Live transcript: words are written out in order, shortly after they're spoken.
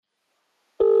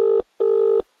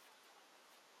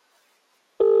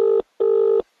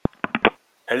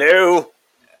Hello?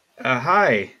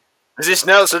 Hi. Is this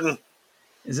Nelson?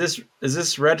 Is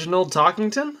this Reginald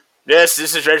Talkington? Yes,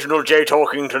 this is Reginald J.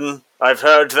 Talkington. I've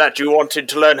heard that you wanted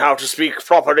to learn how to speak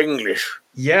proper English.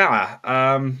 Yeah.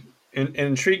 An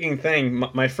intriguing thing.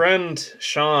 My friend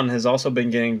Sean has also been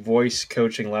getting voice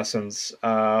coaching lessons,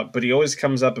 but he always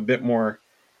comes up a bit more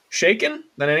shaken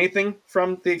than anything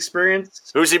from the experience.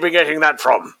 Who's he been getting that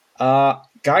from?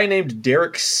 Guy named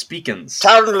Derek Speakins.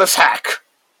 Talentless hack.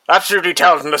 Absolutely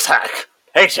talentless hack.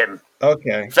 Hate him.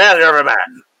 Okay. Failure of a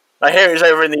man. I hear he's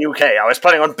over in the UK. I was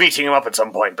planning on beating him up at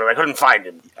some point, but I couldn't find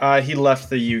him. He left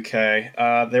the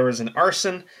UK. There was an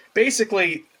arson.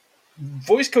 Basically,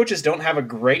 voice coaches don't have a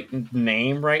great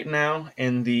name right now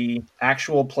in the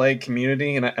actual play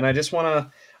community, and I just want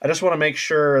to make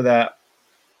sure that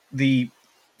the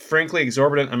frankly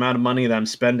exorbitant amount of money that I'm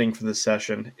spending for this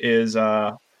session is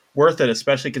worth it,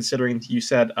 especially considering you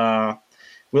said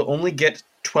we'll only get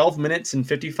 12 minutes and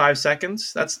 55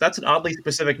 seconds. That's an oddly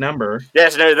specific number.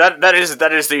 Yes, no, that is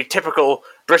the typical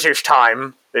British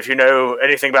time. If you know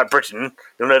anything about Britain,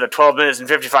 you'll know that 12 minutes and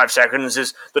 55 seconds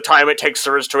is the time it takes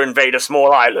for us to invade a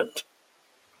small island.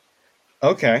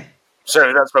 Okay.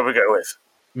 So that's what we go with.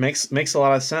 Makes a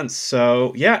lot of sense.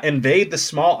 So yeah, invade the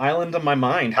small island of my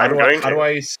mind. How do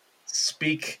I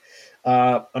speak?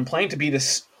 I'm playing to be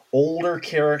this older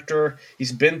character.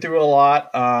 He's been through a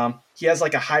lot. He has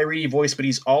like a high reedy voice, but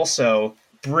he's also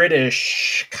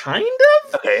British, kind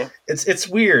of. Okay. It's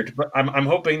weird, but I'm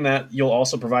hoping that you'll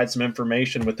also provide some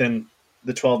information within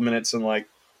the 12 minutes and like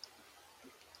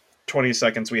 20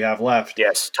 seconds we have left.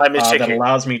 Yes, time is ticking. That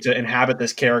allows me to inhabit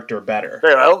this character better.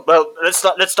 Very well. Well, let's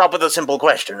start with a simple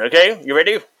question, okay? You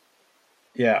ready?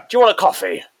 Yeah. Do you want a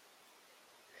coffee?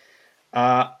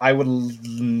 I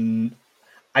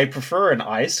prefer an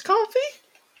iced coffee?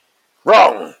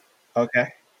 Wrong.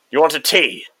 Okay. You want a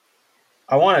tea?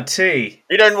 I want a tea.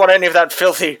 You don't want any of that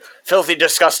filthy,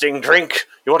 disgusting drink.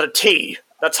 You want a tea.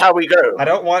 That's how we go. I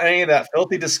don't want any of that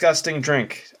filthy, disgusting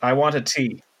drink. I want a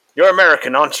tea. You're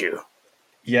American, aren't you?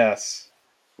 Yes.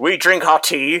 We drink our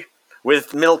tea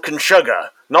with milk and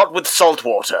sugar, not with salt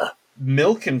water.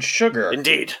 Milk and sugar?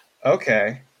 Indeed.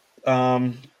 Okay.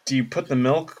 Do you put the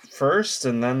milk first,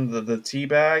 and then the tea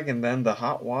bag, and then the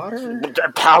hot water?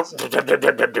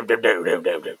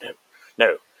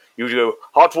 No. You do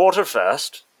hot water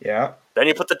first. Yeah. Then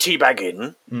you put the tea bag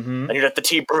in. Mm-hmm. And you let the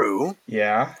tea brew.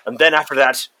 Yeah. And then after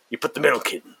that, you put the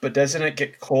milk in. But doesn't it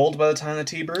get cold by the time the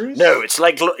tea brews? No, it's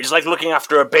like looking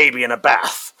after a baby in a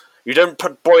bath. You don't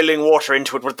put boiling water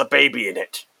into it with the baby in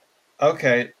it.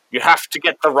 Okay. You have to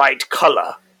get the right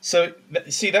color. So,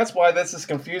 see, that's why this is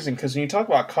confusing, because when you talk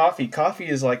about coffee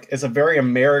is a very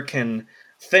American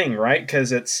thing, right?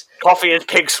 Because it's... Coffee is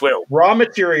pig swill. Raw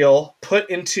material put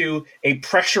into a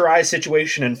pressurized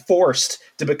situation and forced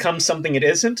to become something it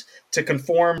isn't, to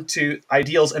conform to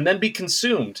ideals, and then be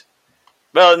consumed.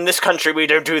 Well, in this country, we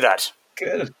don't do that.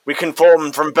 Good. We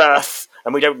conform from birth,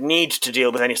 and we don't need to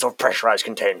deal with any sort of pressurized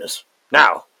containers.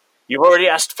 Now, you've already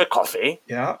asked for coffee.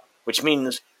 Yeah. Which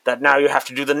means that now you have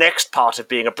to do the next part of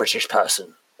being a British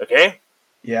person, okay?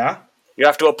 Yeah? You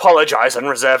have to apologize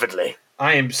unreservedly.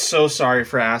 I am so sorry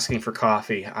for asking for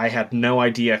coffee. I had no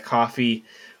idea coffee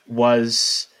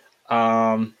was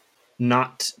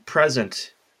not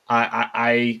present.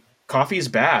 Coffee is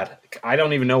bad. I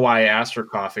don't even know why I asked for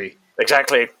coffee.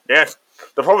 Exactly. Yes.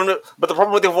 The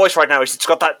problem with your voice right now is it's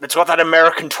got that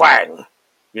American twang.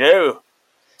 You know,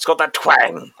 it's got that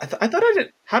twang. I thought I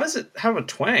did. How does it have a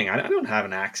twang? I don't have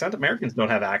an accent. Americans don't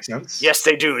have accents. Yes,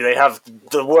 they do. They have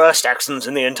the worst accents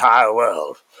in the entire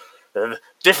world. They're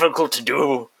difficult to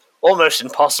do, almost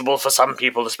impossible for some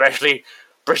people, especially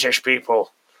British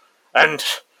people. And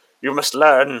you must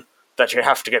learn that you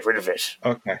have to get rid of it.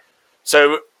 Okay.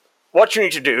 So, what you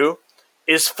need to do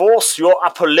is force your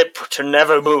upper lip to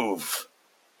never move.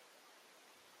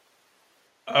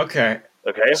 Okay.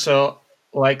 Okay. So,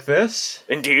 like this?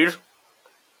 Indeed.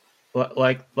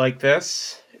 Like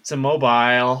this? It's a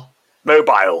mobile.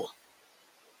 Mobile.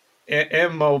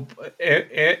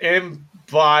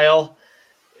 Vile.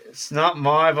 It's not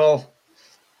Marvel.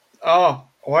 Oh,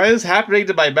 what is happening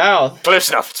to my mouth? Close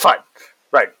enough. It's fine.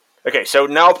 Right. Okay, so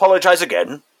now apologize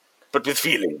again, but with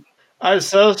feeling. I'm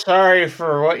so sorry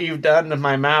for what you've done to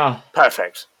my mouth.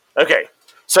 Perfect. Okay,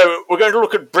 so we're going to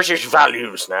look at British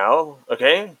values now,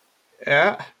 okay?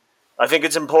 Yeah? I think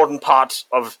it's an important part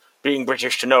of being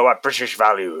British to know about British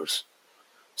values.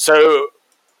 So,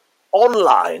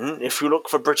 online, if you look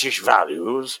for British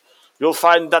values, you'll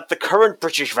find that the current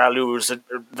British values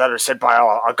that are set by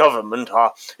our government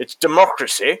are it's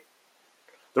democracy,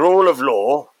 the rule of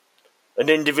law, and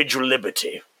individual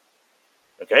liberty.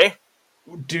 Okay?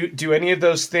 Do any of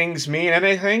those things mean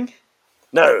anything?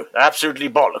 No, absolutely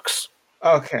bollocks.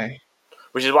 Okay.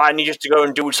 Which is why I need you to go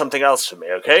and do something else for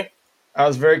me, okay? I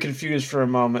was very confused for a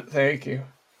moment. Thank you.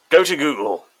 Go to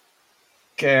Google.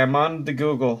 Okay, I'm on the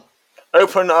Google.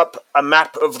 Open up a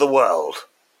map of the world.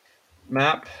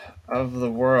 Map of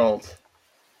the world.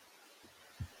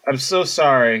 I'm so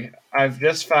sorry. I've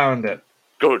just found it.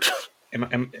 Good.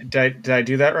 Did I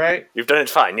do that right? You've done it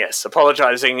fine, yes.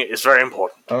 Apologizing is very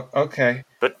important. Oh, okay.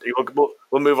 But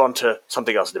we'll move on to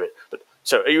something else in a bit. But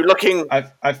so, are you looking...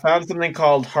 I found something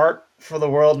called Heart for the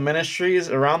World Ministries,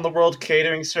 Around the World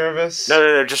Catering Service.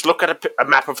 No. Just look at a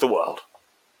map of the world.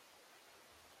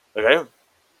 Okay? Are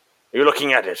you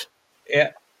looking at it?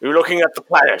 Yeah. Are you looking at the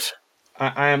planet?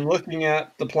 I am looking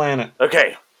at the planet.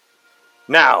 Okay.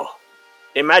 Now,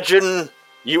 imagine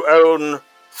you own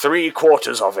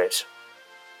 3/4 of it.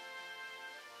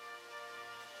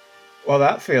 Well,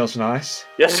 that feels nice.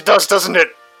 Yes, it does, doesn't it?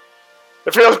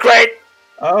 It feels great.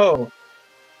 Oh.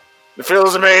 It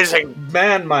feels amazing.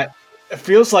 Man, it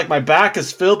feels like my back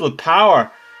is filled with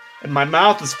power, and my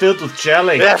mouth is filled with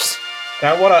jelly. Yes.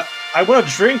 I wanna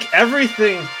drink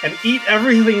everything and eat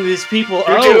everything these people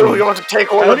own. You do. You want to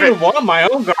take all of it. I don't even want my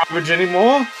own garbage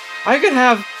anymore. I can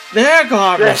have their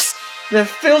garbage. Yes. The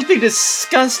filthy,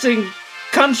 disgusting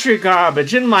country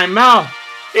garbage in my mouth.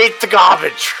 Eat the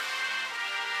garbage.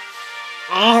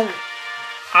 Oh,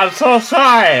 I'm so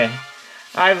sorry.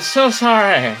 I'm so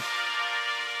sorry.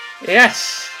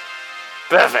 Yes.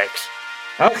 Perfect.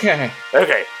 Okay.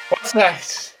 Okay. What's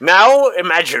next? Now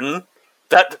imagine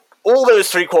that all those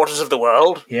 3/4 of the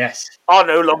world Yes. are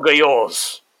no longer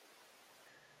yours.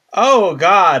 Oh,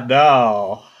 God,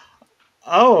 no.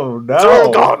 Oh, no. They're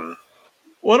all gone.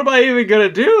 What am I even gonna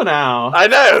do now? I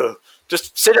know.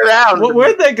 Just sit around.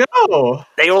 Where'd they go?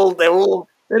 They all...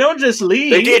 They don't just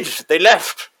leave. They did. They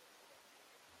left.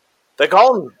 They're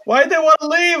gone. Why'd they want to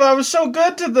leave? I was so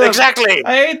good to them. Exactly.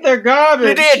 I ate their garbage.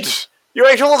 You did. You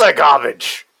ate all their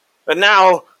garbage. And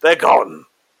now they're gone.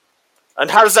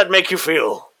 And how does that make you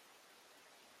feel?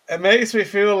 It makes me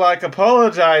feel like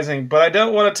apologizing, but I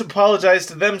don't want to apologize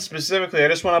to them specifically. I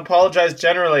just want to apologize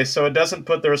generally so it doesn't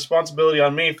put the responsibility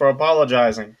on me for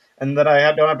apologizing and that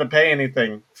I don't have to pay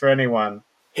anything for anyone.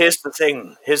 Here's the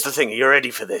thing. Are you ready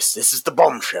for this? This is the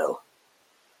bombshell.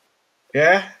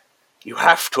 Yeah? You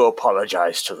have to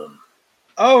apologize to them.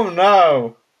 Oh,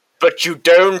 no. But you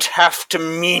don't have to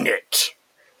mean it.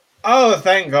 Oh,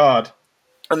 thank God.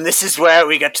 And this is where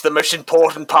we get to the most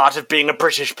important part of being a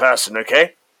British person,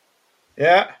 okay?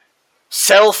 Yeah?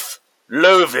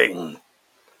 Self-loathing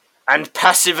and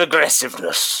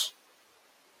passive-aggressiveness.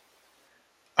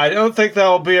 I don't think that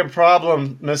will be a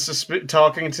problem, Mr.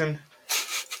 Talkington.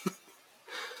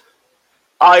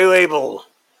 Are you able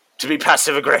to be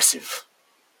passive-aggressive?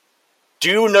 Do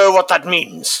you know what that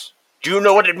means? Do you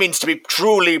know what it means to be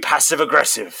truly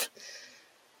passive-aggressive?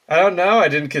 I don't know. I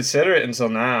didn't consider it until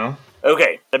now.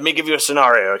 Okay, let me give you a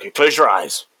scenario. Okay, close your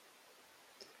eyes.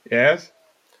 Yes?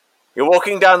 You're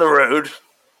walking down the road,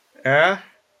 Yeah?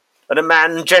 and a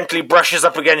man gently brushes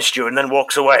up against you and then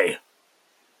walks away.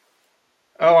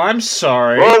 Oh, I'm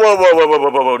sorry. Whoa.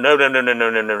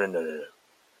 No.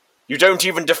 You don't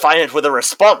even define it with a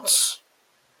response.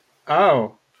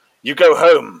 Oh. You go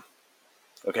home.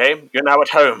 Okay? You're now at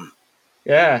home.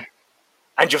 Yeah.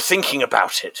 And you're thinking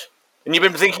about it. And you've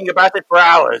been thinking about it for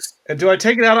hours. And do I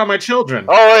take it out on my children?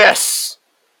 Oh, yes.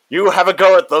 You have a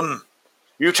go at them.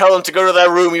 You tell them to go to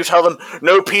their room. You tell them,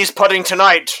 no peas pudding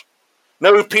tonight.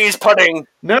 No peas pudding.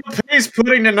 No peas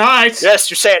pudding tonight.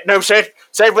 Yes, you say it. No, say it.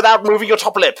 Say it without moving your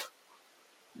top lip.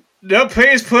 No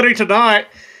peas pudding tonight.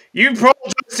 You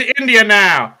apologize to India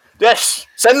now. Yes,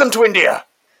 send them to India.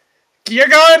 You're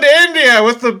going to India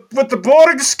with the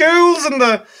boarding schools and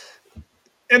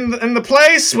the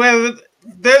place where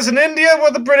there's an India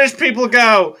where the British people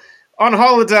go on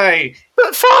holiday.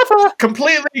 But Father,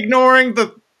 completely ignoring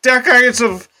the decades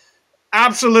of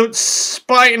absolute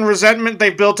spite and resentment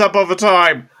they've built up over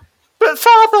time. But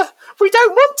Father, we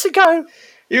don't want to go.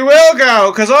 You will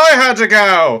go, because I had to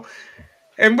go.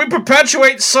 And we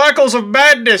perpetuate cycles of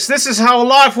madness. This is how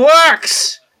life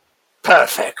works.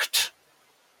 Perfect.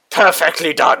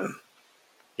 Perfectly done.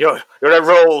 You're a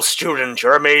role student.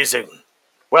 You're amazing.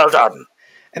 Well done.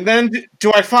 And then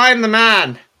do I find the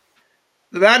man?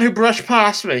 The man who brushed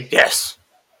past me? Yes.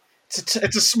 It's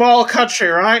a small country,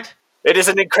 right? It is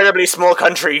an incredibly small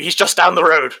country. He's just down the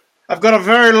road. I've got a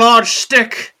very large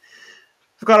stick.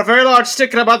 And I'm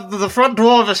at the front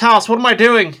door of his house. What am I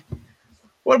doing?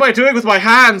 What am I doing with my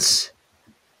hands?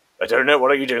 I don't know.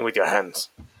 What are you doing with your hands?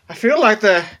 I feel like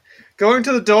they're going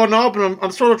to the doorknob and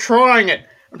I'm sort of trying it.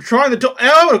 I'm trying the door.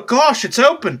 Oh, gosh, it's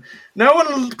open. No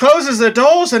one closes their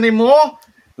doors anymore.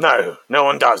 No, no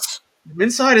one does. I'm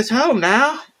inside his home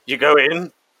now. You go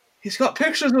in. He's got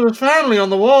pictures of his family on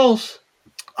the walls.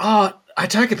 Oh, I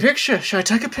take a picture. Should I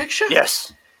take a picture?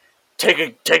 Yes. Take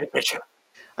a picture.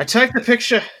 I take the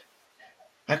picture.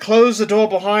 I close the door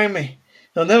behind me.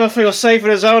 He'll never feel safe in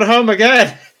his own home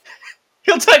again.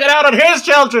 He'll take it out on his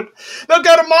children. They'll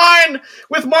go to mine,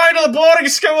 with mine to the boarding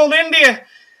school in India.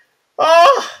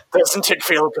 Oh! Doesn't it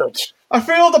feel good? I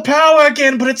feel the power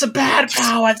again, but it's a bad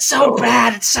power. It's so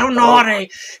bad. It's so naughty.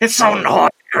 It's so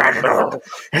naughty.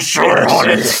 It's so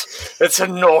naughty. It's a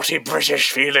naughty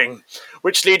British feeling.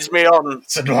 Which leads me on.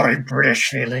 It's a naughty British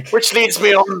feeling. Which leads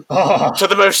me on to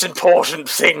the most important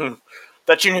thing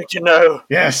that you need to know.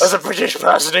 Yes. As a British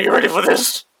person, are you ready for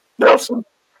this, Nelson?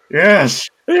 Yes.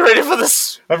 Are you ready for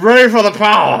this? I'm ready for the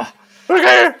power.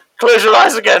 Okay. Close your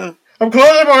eyes again. I'm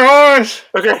closing my eyes.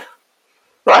 Okay.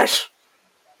 Right.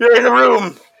 You're in a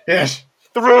room. Yes.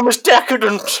 The room is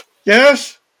decadent.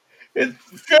 Yes. It's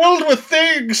filled with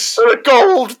things. There are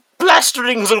gold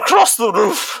plasterings across the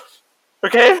roof.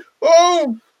 Okay?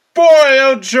 Oh, boy,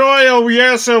 oh joy, oh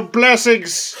yes, oh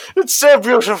blessings. It's so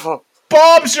beautiful.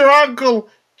 Bob's your uncle.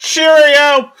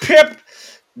 Cheerio, Pip,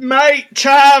 mate,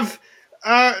 Chav,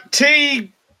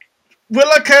 T,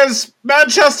 Willikers,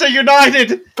 Manchester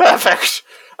United. Perfect.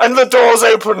 And the door's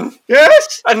open.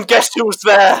 Yes? And guess who's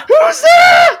there? Who's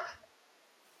there?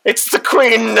 It's the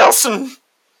Queen, Nelson.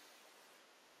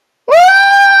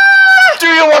 Ah! Do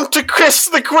you want to kiss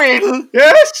the Queen?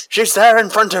 Yes? She's there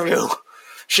in front of you.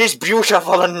 She's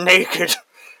beautiful and naked.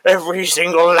 Every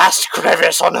single last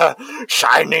crevice on her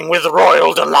shining with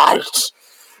royal delight.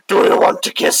 Do you want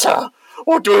to kiss her?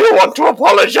 Or do you want to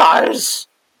apologize?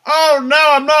 Oh no,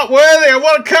 I'm not worthy. I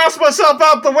want to cast myself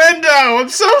out the window. I'm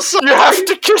so sorry. You have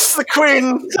to kiss the Queen.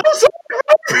 I'm so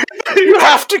sorry. You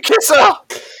have to kiss her.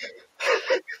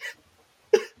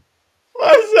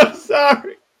 I'm so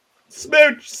sorry.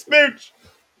 Smooch, smooch.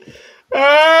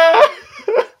 Ah.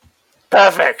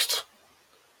 Perfect.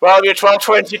 Well, your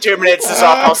 22 minutes is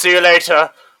up. I'll see you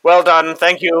later. Well done.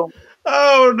 Thank you.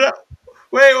 Oh no.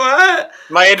 Wait, what?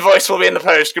 My invoice will be in the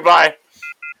post. Goodbye.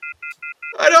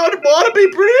 I don't want to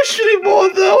be British anymore,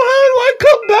 though. How do I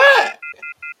come back?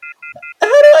 How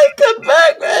do I come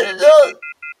back, man?